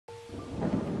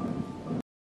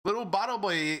Little bottle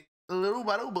boy, little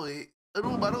bottle boy,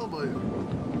 little bottle boy.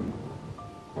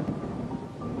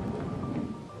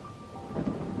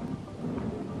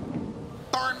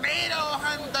 Tornado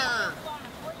hunter!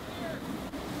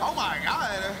 Oh my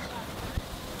God.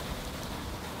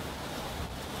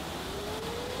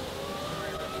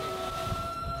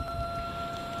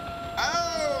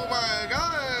 Oh my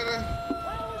God.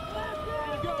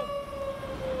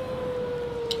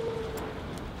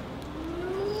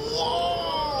 Whoa.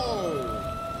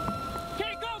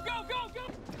 Okay, go.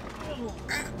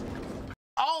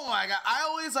 Oh my God. I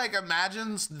always like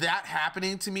imagine that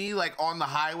happening to me like on the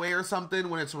highway or something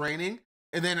when it's raining.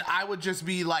 And then I would just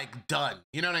be like done.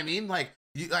 You know what I mean? Like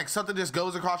like something just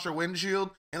goes across your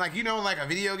windshield and like, you know, in like a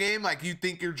video game, like you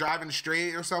think you're driving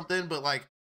straight or something, but like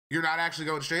you're not actually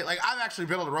going straight. Like I've actually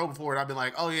been on the road before and I've been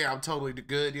like, oh yeah, I'm totally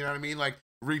good. You know what I mean? Like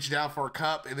reach down for a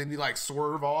cup and then you like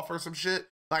swerve off or some shit.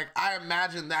 Like I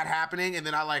imagine that happening and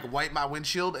then I like wipe my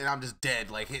windshield and I'm just dead,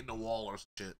 like hitting a wall or some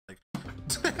shit. Like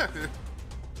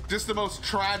just the most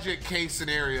tragic case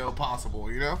scenario possible,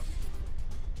 you know?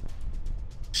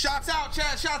 Shots out,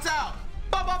 Chad, shots out.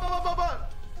 Ba, ba, ba, ba, ba, ba.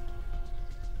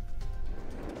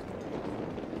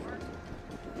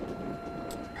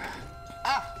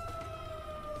 Ah.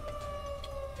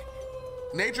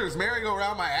 Nature's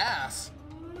merry-go-round my ass.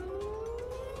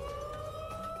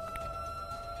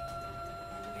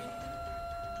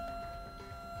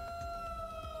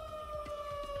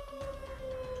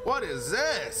 What is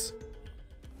this?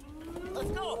 Let's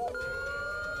go.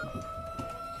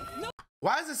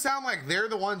 Why does it sound like they're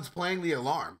the ones playing the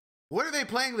alarm? What are they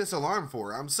playing this alarm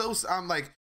for? I'm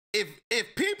like, if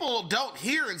people don't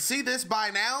hear and see this by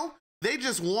now, they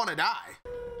just want to die.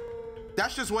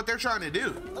 That's just what they're trying to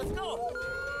do. Let's go.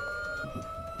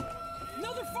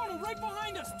 Another funnel right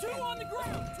behind us. 2 on the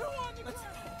ground. 2 on the ground.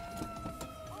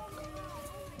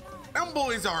 Them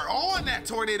boys are on that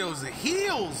tornado's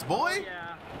heels, boy.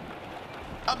 Yeah.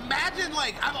 Imagine,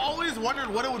 like, I've always wondered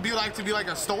what it would be like to be like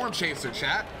a storm chaser,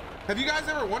 chat. Have you guys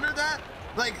ever wondered that?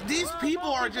 Like, these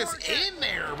people are just in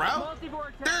there, bro.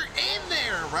 They're in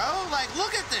there, bro. Like,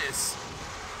 look at this.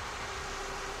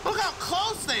 Look how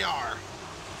close they are.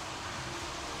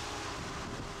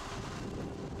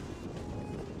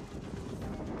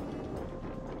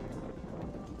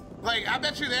 Like, I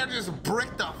bet you they're just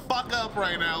bricked the fuck up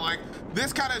right now. Like,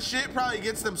 this kind of shit probably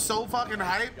gets them so fucking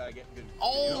hyped.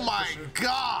 Oh my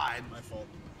God. My fault.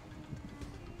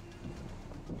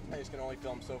 I just can only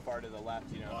film so far to the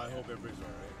left, you know. Well, I hope everybody's all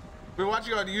right. Been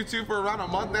watching you on YouTube for around a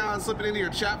month now and slipping into your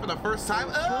chat for the first time.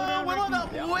 Oh, what on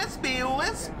up, Wispy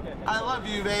Wisp? I love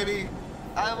you, baby.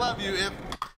 I love you.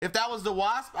 If that was the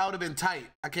Wasp, I would have been tight.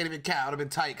 I can't even count. I would have been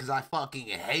tight because I fucking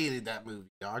hated that movie,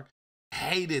 dog.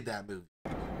 Hated that movie.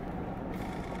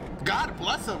 God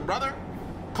bless them, brother.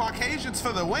 Caucasians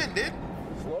for the win, dude.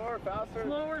 Slower, faster.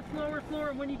 Slower.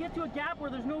 When you get to a gap where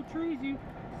there's no trees, you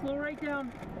slow right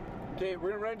down. Okay, we're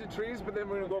gonna run into trees, but then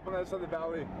we're gonna go up on that side of the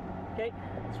valley. Okay.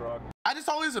 Let's rock. I just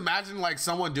always imagine like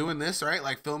someone doing this, right?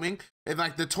 Like filming and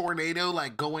like the tornado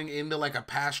like going into like a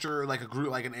pasture, like a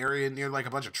group, like an area near like a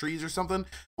bunch of trees or something.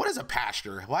 What is a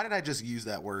pasture? Why did I just use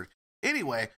that word?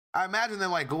 Anyway, I imagine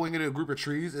them like going into a group of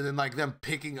trees and then like them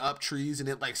picking up trees and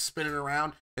it like spinning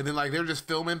around and then like they're just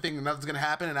filming thinking nothing's gonna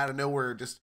happen and out of nowhere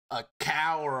just a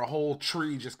cow or a whole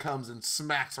tree just comes and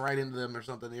smacks right into them or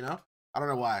something, you know? I don't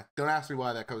know why. Don't ask me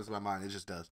why that comes to my mind. It just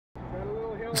does. Got a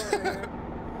little hill right there.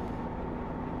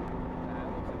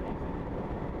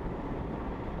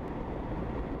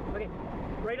 Okay,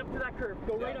 right up to that curve.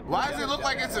 Go right up. Why does it look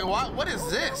like it's a, what is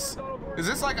this? Is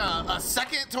this like a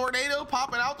second tornado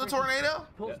popping out the tornado?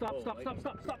 Pull, stop.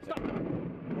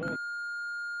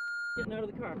 Getting out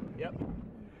of the car. Yep. That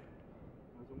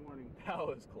was a warning. That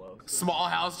was close. Small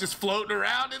house just floating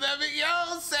around in that video.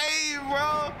 Yo, save,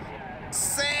 bro.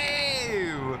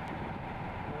 Save.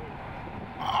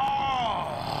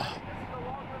 Oh.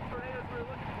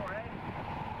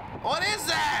 What is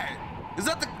that? Is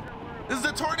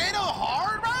the tornado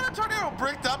hard, bro? The tornado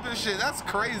bricked up and shit. That's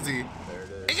crazy. There it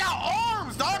is. It got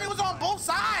arms, dog. It was on both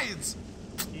sides.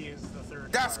 He is the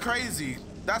third. That's crazy.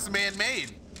 That's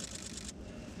man-made.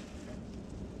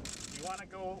 You want to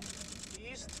go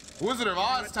east? Wizard of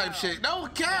Oz type shit. No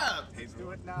cap. Let's do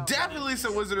it now. Definitely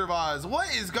some Wizard of Oz.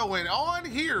 What is going on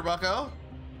here, bucko?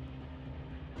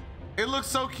 It looks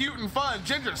so cute and fun.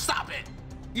 Ginger, stop it.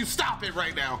 You stop it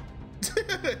right now.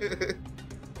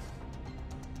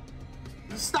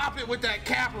 Stop it with that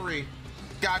capery.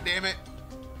 God damn it.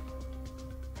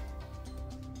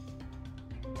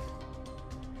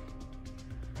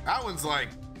 That one's like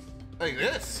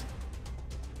this.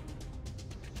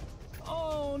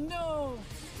 Oh no!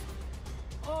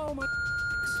 Oh my!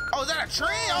 Oh, is that a tree?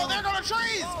 Oh, there go the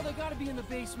trees. Oh, they gotta be in the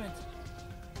basement.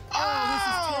 Oh, this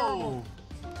is terrible.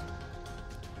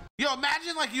 Yo,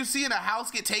 imagine like you see in a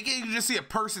house get taken, you just see a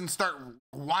person start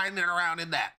winding around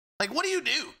in that. Like, what do you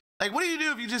do? Like, what do you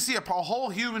do if you just see a whole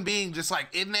human being just like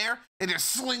in there and just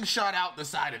slingshot out the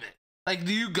side of it? Like,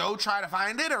 do you go try to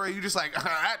find it, or are you just like,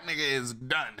 that nigga is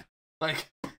done?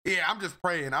 Like, yeah, I'm just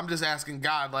praying. I'm just asking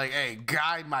God, like, hey,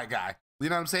 guide my guy. You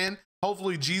know what I'm saying?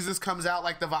 Hopefully Jesus comes out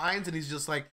like the vines and he's just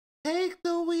like, take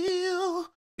the wheel.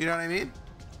 You know what I mean?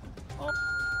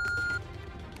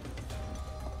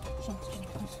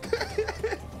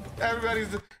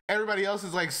 Everybody else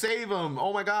is like, save him.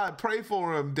 Oh my God, pray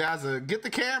for him. Dazza, get the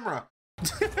camera.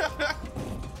 It's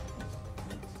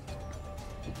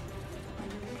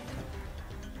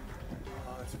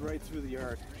right through the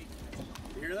yard.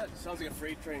 You hear that? It sounds like a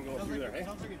freight train going through there, eh?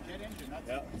 Sounds like a jet engine. That's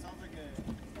Yeah. It sounds like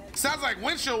a... Sounds like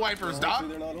windshield wipers, dog.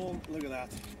 They're not home. Look at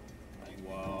that.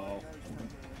 Wow.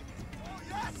 Oh,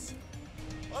 yes!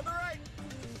 On the right!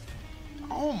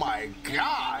 Oh my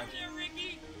God. There,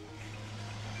 Ricky.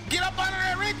 Get up under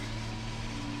there, Ricky.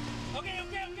 Okay.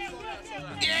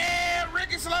 Yeah,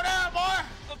 Ricky, slow down, boy.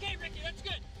 Okay, Ricky, that's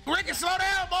good. Ricky, slow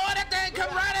down, boy. That thing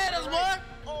come right at us, boy.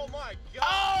 Oh my God!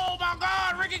 Oh my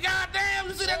God, Ricky, goddamn.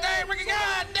 You see that thing, Ricky?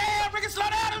 Goddamn, Ricky, slow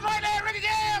down. It's right there, Ricky.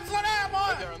 Yeah, slow down,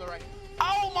 boy. There on the right.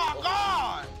 Oh my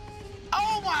God.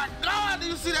 Oh my God. Do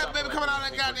you see that baby coming out of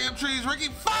that goddamn trees, Ricky?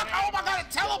 Fuck. Oh my God,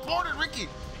 it teleported, Ricky.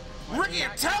 Ricky,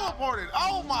 it teleported.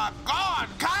 Oh my God.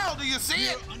 Kyle, do you see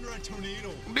it? Under a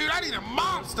tornado. Dude, I need a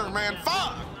monster, man.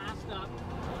 Fuck. Last up.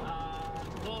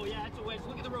 Oh, yeah, it's a ways.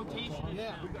 Look at the rotation.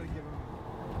 Yeah, we gotta give him.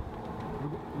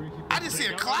 I just see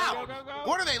a cloud.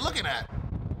 What are they looking at?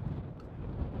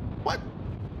 What?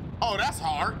 Oh, that's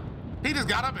hard. He just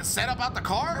got up and set up out the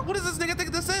car? What does this nigga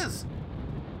think this is?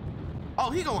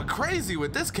 Oh, he going crazy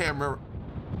with this camera.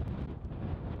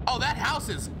 Oh, that house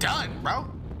is done, bro.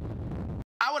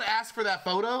 I would ask for that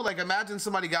photo. Like, imagine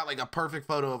somebody got like a perfect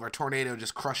photo of a tornado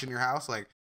just crushing your house. Like,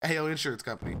 hey, yo, insurance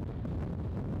company.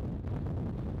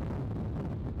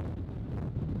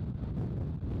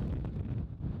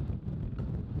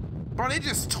 Bro, they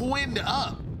just twinned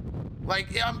up. Like,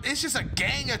 it's just a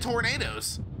gang of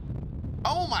tornadoes.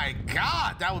 Oh my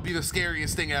God, that would be the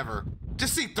scariest thing ever.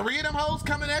 Just see 3 of them hoes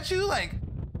coming at you, like,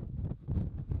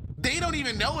 they don't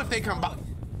even know if they combine.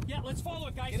 Yeah, let's follow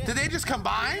it, guys. Did they just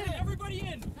combine? Everybody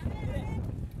in.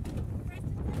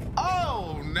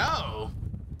 Oh no.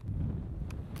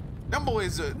 Them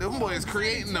boys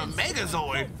creating a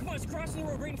Megazord. Come on, it's crossing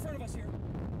the road right in front of us here.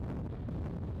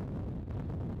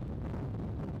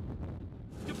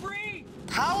 Debris!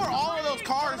 How are all of those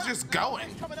cars just going?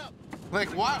 Like,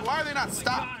 why are they not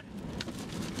stopped?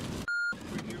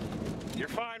 You're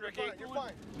fine, Ricky. You're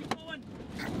fine. Keep going.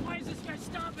 Why is this guy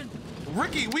stopping?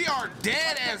 Ricky, we are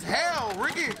dead as hell,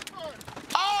 Ricky.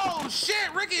 Oh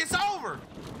shit, Ricky, it's over.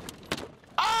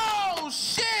 Oh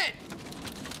shit.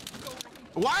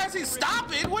 Why is he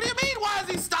stopping? What do you mean, why is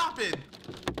he stopping?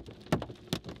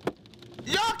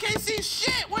 Y'all can't see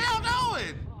shit. Where y'all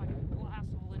going? Oh, I got glass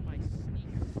all in my sneakers.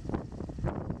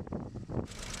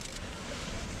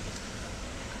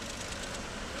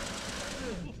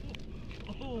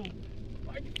 Oh,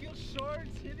 I can feel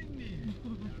shards hitting me.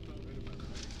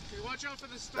 Okay, watch out for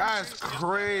the storm. That's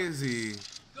crazy.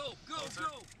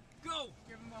 go.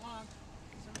 Give him the honk.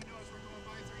 Somebody knows we're going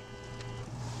by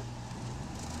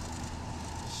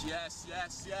 3.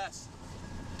 Yes.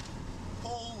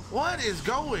 Oh. What is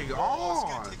going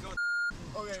on?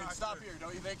 Okay, stop here,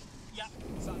 don't you think? Yeah.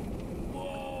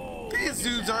 These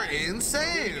dudes are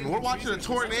insane. We're watching a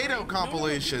tornado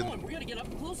compilation. No, we gotta get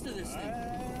up close to this thing.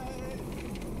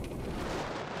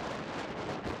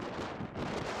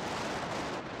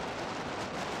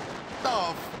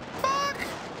 The fuck?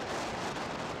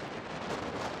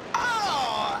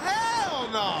 Oh, hell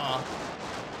no.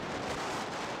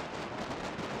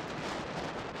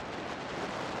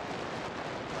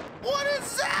 What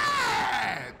is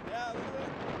that? Yeah, look at that.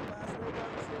 Last row down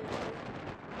the stage.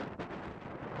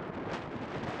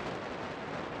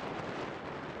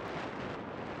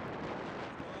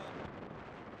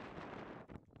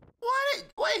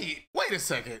 Wait a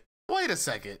second. Wait a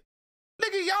second.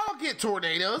 Nigga, y'all get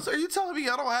tornadoes. Are you telling me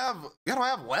y'all don't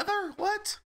have weather?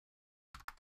 What?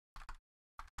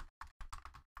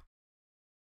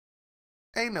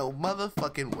 Ain't no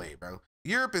motherfucking way, bro.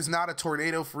 Europe is not a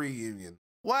tornado-free union.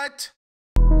 What?